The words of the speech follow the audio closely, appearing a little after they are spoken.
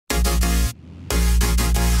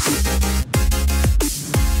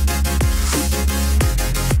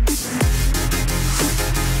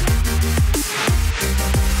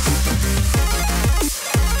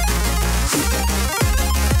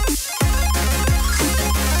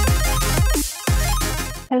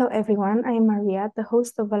Hello everyone, I am Maria, the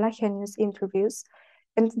host of Wallachia News Interviews,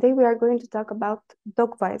 and today we are going to talk about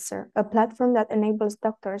Docviser, a platform that enables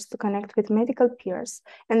doctors to connect with medical peers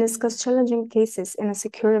and discuss challenging cases in a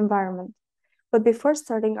secure environment. But before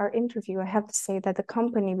starting our interview, I have to say that the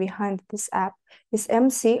company behind this app is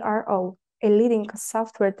MCRO, a leading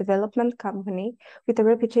software development company with a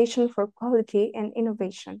reputation for quality and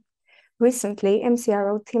innovation. Recently,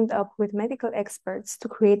 MCRO teamed up with medical experts to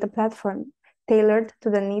create a platform tailored to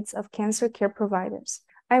the needs of cancer care providers.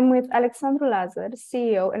 I'm with Alex Lazar,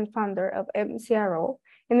 CEO and founder of MCRO,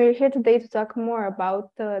 and we're here today to talk more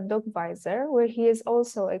about Docviser, where he is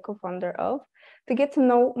also a co-founder of, to get to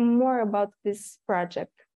know more about this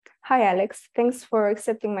project. Hi, Alex. Thanks for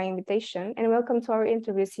accepting my invitation, and welcome to our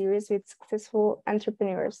interview series with successful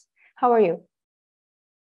entrepreneurs. How are you?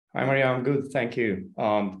 Hi, Maria. I'm good. Thank you.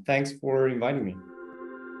 Thanks for inviting me.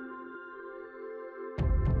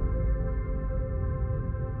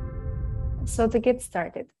 So to get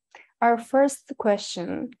started, our first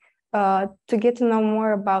question, to get to know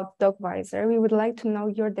more about Docviser, we would like to know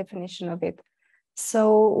your definition of it.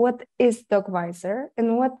 So what is Docviser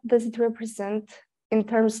and what does it represent in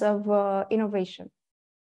terms of innovation?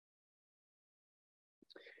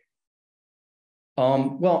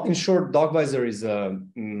 Well, in short, Docviser is a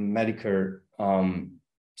medical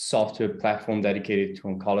software platform dedicated to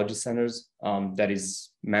oncology centers that is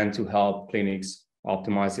meant to help clinics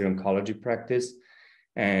optimize their oncology practice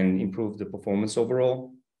and improve the performance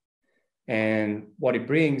overall. And what it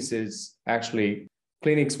brings is actually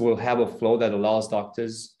clinics will have a flow that allows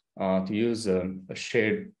doctors to use a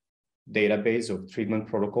shared database of treatment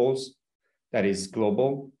protocols that is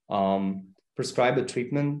global, prescribe a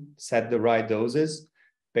treatment, set the right doses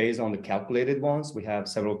based on the calculated ones. We have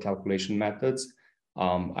several calculation methods.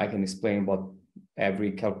 I can explain what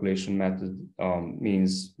every calculation method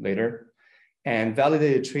means later. And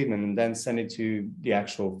validate the treatment and then send it to the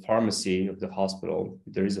actual pharmacy of the hospital.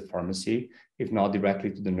 There is a pharmacy, if not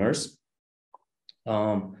directly to the nurse,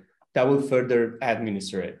 that will further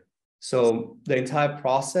administer it. So the entire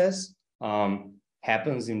process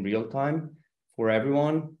happens in real time for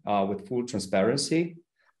everyone with full transparency.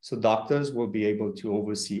 So doctors will be able to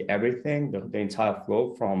oversee everything, the entire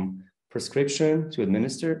flow from prescription to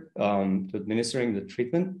administering the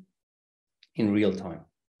treatment in real time.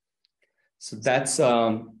 So that's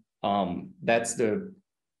the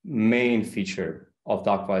main feature of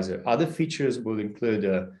Docviser. Other features will include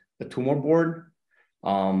a tumor board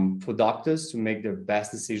for doctors to make the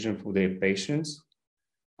best decision for their patients.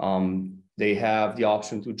 They have the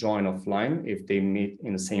option to join offline if they meet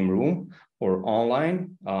in the same room or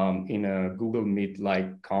online in a Google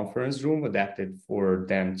Meet-like conference room adapted for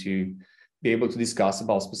them to be able to discuss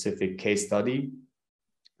about specific case study,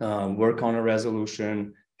 work on a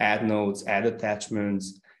resolution, add notes, add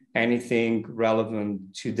attachments, anything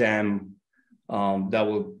relevant to them that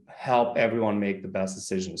will help everyone make the best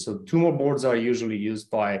decision. So tumor boards are usually used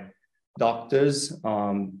by doctors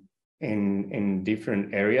in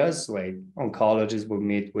different areas, like oncologists will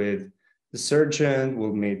meet with the surgeon,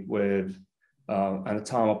 will meet with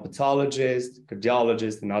anatomopathologist,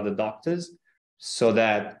 cardiologist, and other doctors, so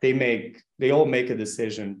that they all make a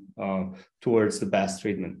decision towards the best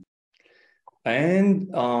treatment.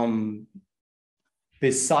 And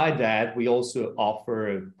beside that, we also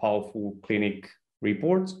offer a powerful clinic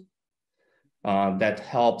report that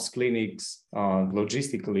helps clinics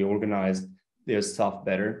logistically organize their stuff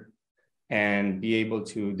better and be able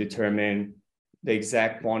to determine the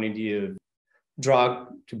exact quantity of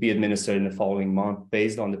drug to be administered in the following month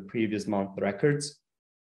based on the previous month records.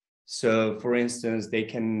 So for instance, they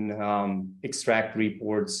can extract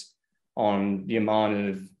reports on the amount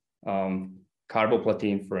of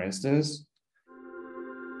carboplatin, for instance.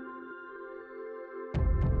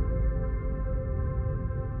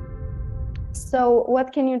 So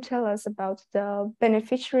what can you tell us about the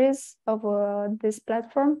beneficiaries of this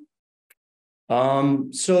platform?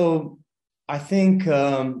 So I think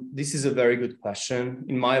this is a very good question.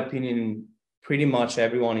 In my opinion, pretty much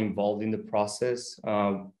everyone involved in the process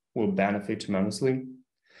will benefit tremendously.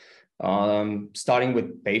 Starting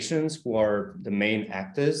with patients who are the main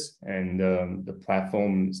actors, and the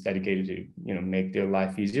platform is dedicated to make their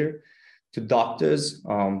life easier, to doctors,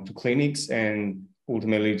 to clinics, and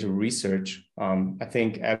ultimately to research. I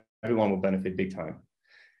think everyone will benefit big time.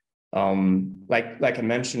 Like I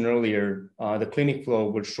mentioned earlier, the clinic flow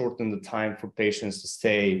will shorten the time for patients to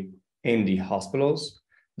stay in the hospitals.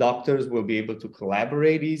 Doctors will be able to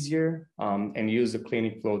collaborate easier and use the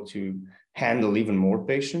clinic flow to handle even more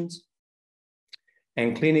patients.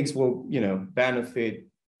 And clinics will, benefit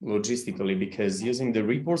logistically because using the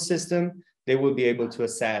report system, they will be able to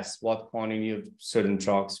assess what quantity of certain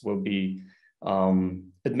drugs will be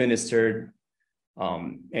administered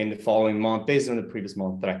in the following month based on the previous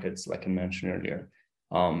month records, like I mentioned earlier,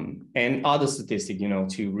 and other statistics,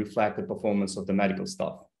 to reflect the performance of the medical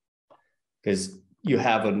staff. Because you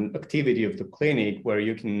have an activity of the clinic where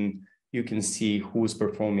you can see who's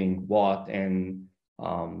performing what, and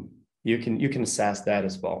you can assess that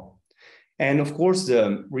as well. And of course,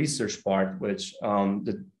 the research part, which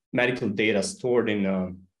the medical data stored in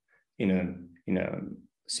a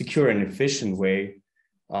secure and efficient way,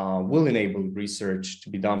 will enable research to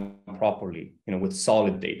be done properly, with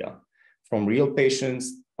solid data from real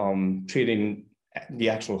patients treating the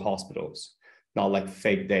actual hospitals, not like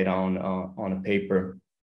fake data on a paper.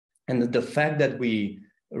 And the fact that we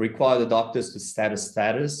require the doctors to set a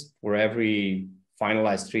status for every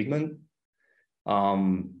finalized treatment,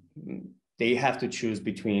 they have to choose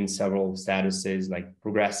between several statuses like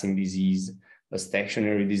progressing disease, a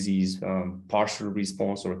stationary disease, partial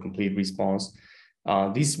response, or a complete response.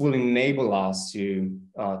 This will enable us to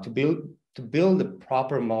build the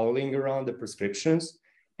proper modeling around the prescriptions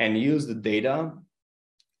and use the data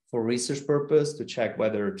for research purpose to check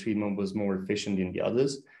whether a treatment was more efficient than the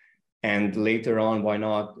others. And later on, why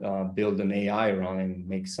not build an AI around and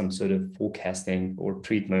make some sort of forecasting or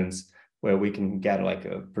treatments where we can get like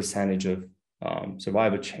a percentage of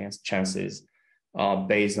survival chances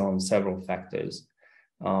based on several factors.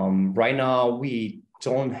 Right now, we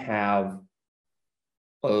don't have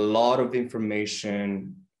a lot of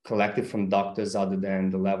information collected from doctors other than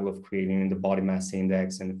the level of creatinine, the body mass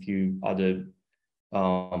index, and a few other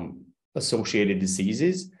associated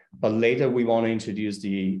diseases. But later we want to introduce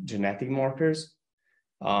the genetic markers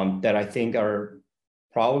that I think are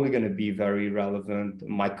probably going to be very relevant.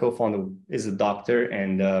 My co-founder is a doctor,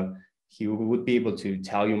 and he would be able to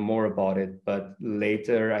tell you more about it. But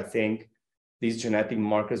later, I think these genetic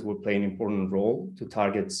markers will play an important role to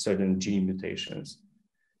target certain gene mutations.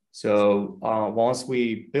 So once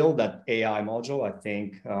we build that AI module, I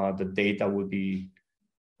think the data would be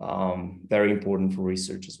very important for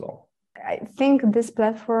research as well. I think this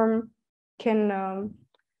platform can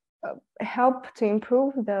help to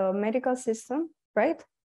improve the medical system, right?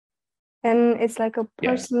 And it's like a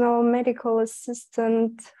personal medical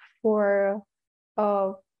assistant for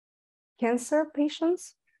cancer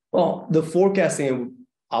patients. Well, the forecasting,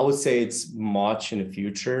 I would say it's much in the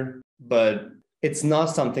future, but it's not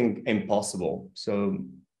something impossible. So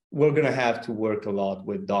we're going to have to work a lot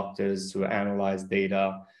with doctors to analyze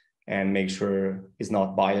data and make sure it's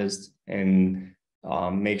not biased, and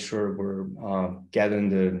make sure we're getting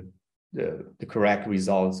the correct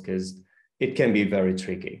results, because it can be very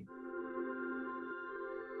tricky.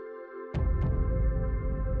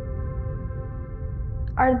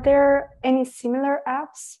 Are there any similar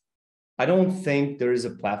apps? I don't think there is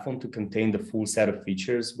a platform to contain the full set of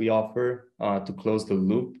features we offer to close the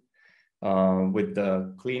loop with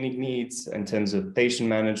the clinic needs in terms of patient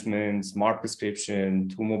management, smart prescription,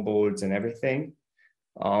 tumor boards, and everything.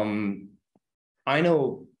 I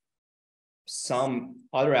know some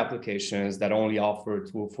other applications that only offer a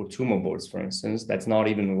tool for tumor boards, for instance. That's not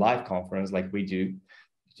even a live conference like we do,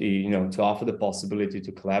 to offer the possibility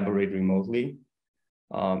to collaborate remotely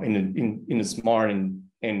in a smart and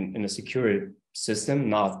in a secure system,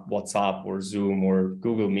 not WhatsApp or Zoom or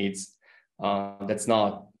Google Meets. That's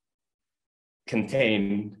not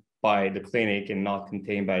contained by the clinic and not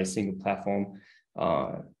contained by a single platform.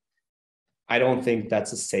 I don't think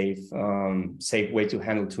that's a safe way to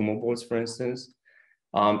handle tumor boards, for instance.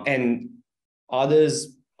 And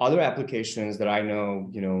other applications that I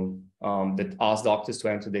know, that ask doctors to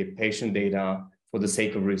enter their patient data for the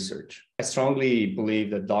sake of research. I strongly believe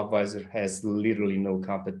that Docviser has literally no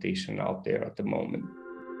competition out there at the moment.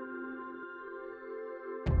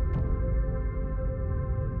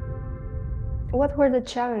 What were the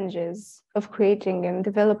challenges of creating and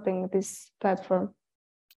developing this platform?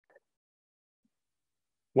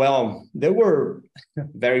 Well, there were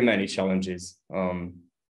very many challenges,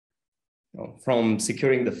 from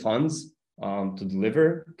securing the funds to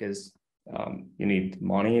deliver, because you need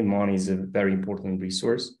money, and money is a very important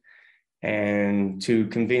resource, and to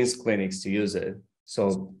convince clinics to use it.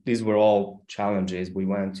 So these were all challenges. We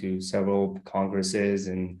went to several congresses,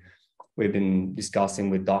 and we've been discussing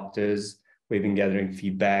with doctors. We've been gathering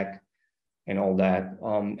feedback and all that.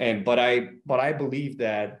 But I believe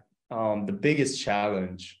that the biggest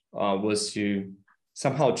challenge was to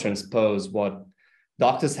somehow transpose what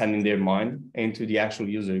doctors had in their mind into the actual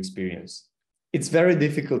user experience. It's very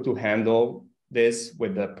difficult to handle this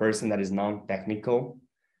with a person that is non-technical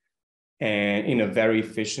and in a very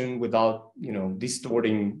efficient, without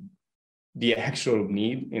distorting the actual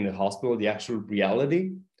need in the hospital, the actual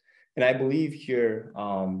reality. And I believe here,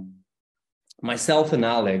 myself and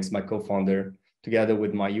Alex, my co-founder, together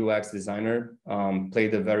with my UX designer,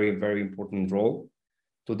 played a very, very important role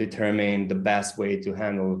to determine the best way to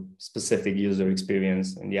handle specific user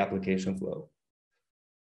experience in the application flow.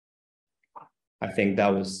 I think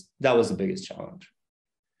that was the biggest challenge.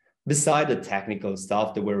 Beside the technical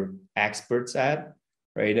stuff that we're experts at,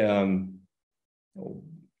 right?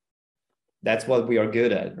 That's what we are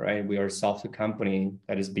good at, right? We are a software company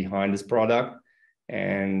that is behind this product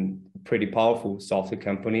and a pretty powerful software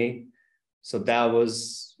company. So that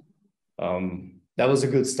was a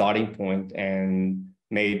good starting point and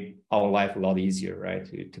made our life a lot easier, right?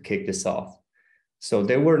 To kick this off. So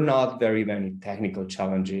there were not very many technical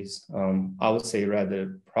challenges. I would say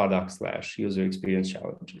rather product/user experience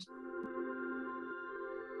challenges.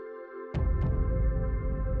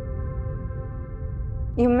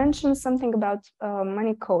 You mentioned something about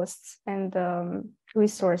money costs and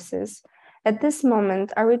resources. At this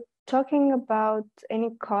moment, are we talking about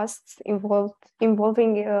any costs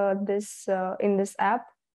involving this in this app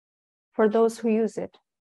for those who use it?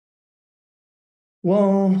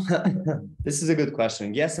 Well, this is a good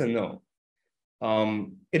question. Yes and no.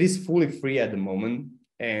 It is fully free at the moment,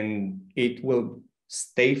 and it will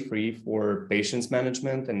stay free for patients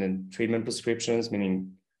management and then treatment prescriptions,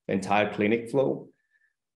 meaning the entire clinic flow.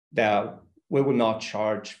 That we will not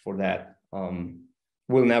charge for that.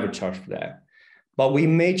 We'll never charge for that. But we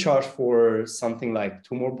may charge for something like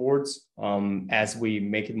tumor boards as we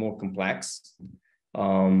make it more complex.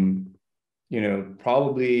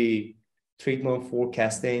 Probably treatment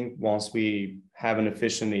forecasting once we have an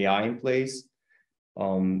efficient AI in place,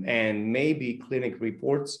 and maybe clinic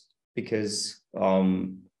reports, because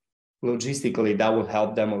logistically that will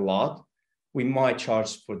help them a lot. We might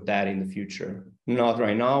charge for that in the future. Not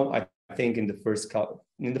right now. I think in the first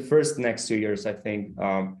next 2 years, I think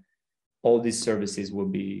all these services will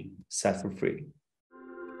be set for free.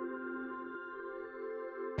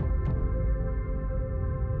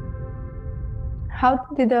 How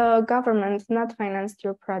did the government not finance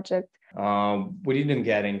your project? We didn't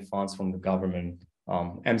get any funds from the government.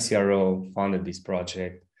 MCRO funded this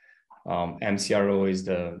project. MCRO is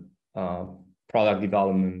the product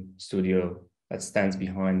development studio that stands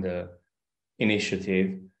behind the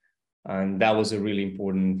initiative. And that was a really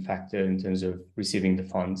important factor in terms of receiving the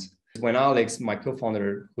funds. When Alex, my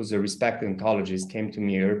co-founder, who's a respected oncologist, came to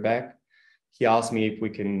me a year back, he asked me if we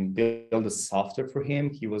can build a software for him.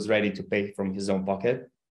 He was ready to pay from his own pocket.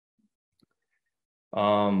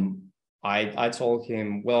 I told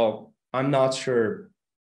him, well, I'm not sure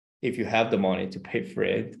if you have the money to pay for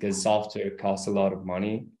it, because software costs a lot of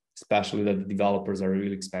money, especially that the developers are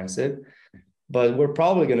really expensive. But we're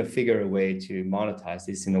probably going to figure a way to monetize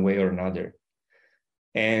this in a way or another.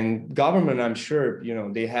 And government, I'm sure,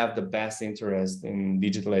 they have the best interest in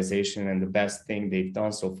digitalization, and the best thing they've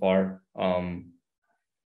done so far,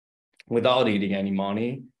 without eating any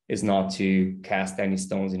money, is not to cast any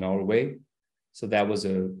stones in our way. So that was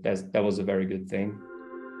a very good thing.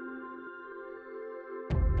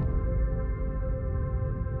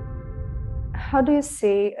 How do you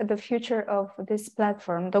see the future of this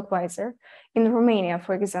platform, Docviser, in Romania,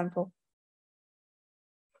 for example?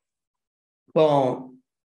 Well,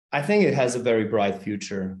 I think it has a very bright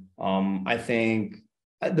future. I think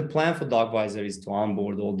the plan for Docviser is to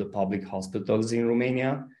onboard all the public hospitals in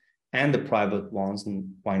Romania and the private ones,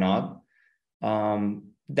 and why not?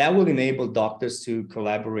 That will enable doctors to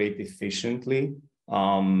collaborate efficiently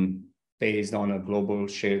based on a global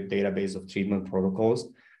shared database of treatment protocols.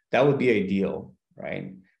 That would be ideal,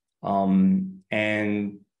 right?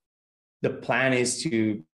 And the plan is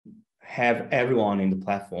to have everyone in the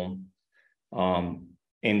platform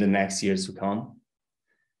in the next years to come,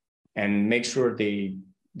 and make sure they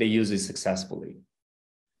use it successfully.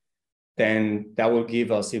 Then that will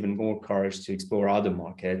give us even more courage to explore other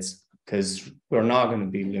markets, because we're not going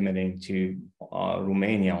to be limiting to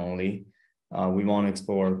Romania only. We want to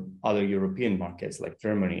explore other European markets like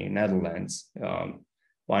Germany, Netherlands.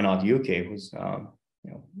 Why not UK, who's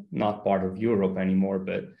not part of Europe anymore,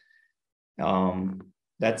 but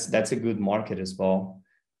that's a good market as well,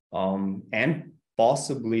 and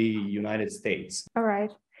possibly United States. All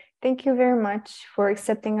right. Thank you very much for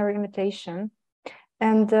accepting our invitation.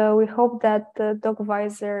 And we hope that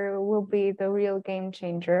Docviser will be the real game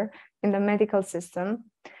changer in the medical system.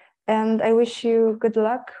 And I wish you good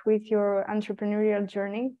luck with your entrepreneurial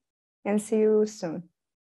journey, and see you soon.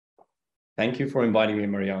 Thank you for inviting me,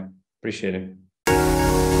 Maria. Appreciate it.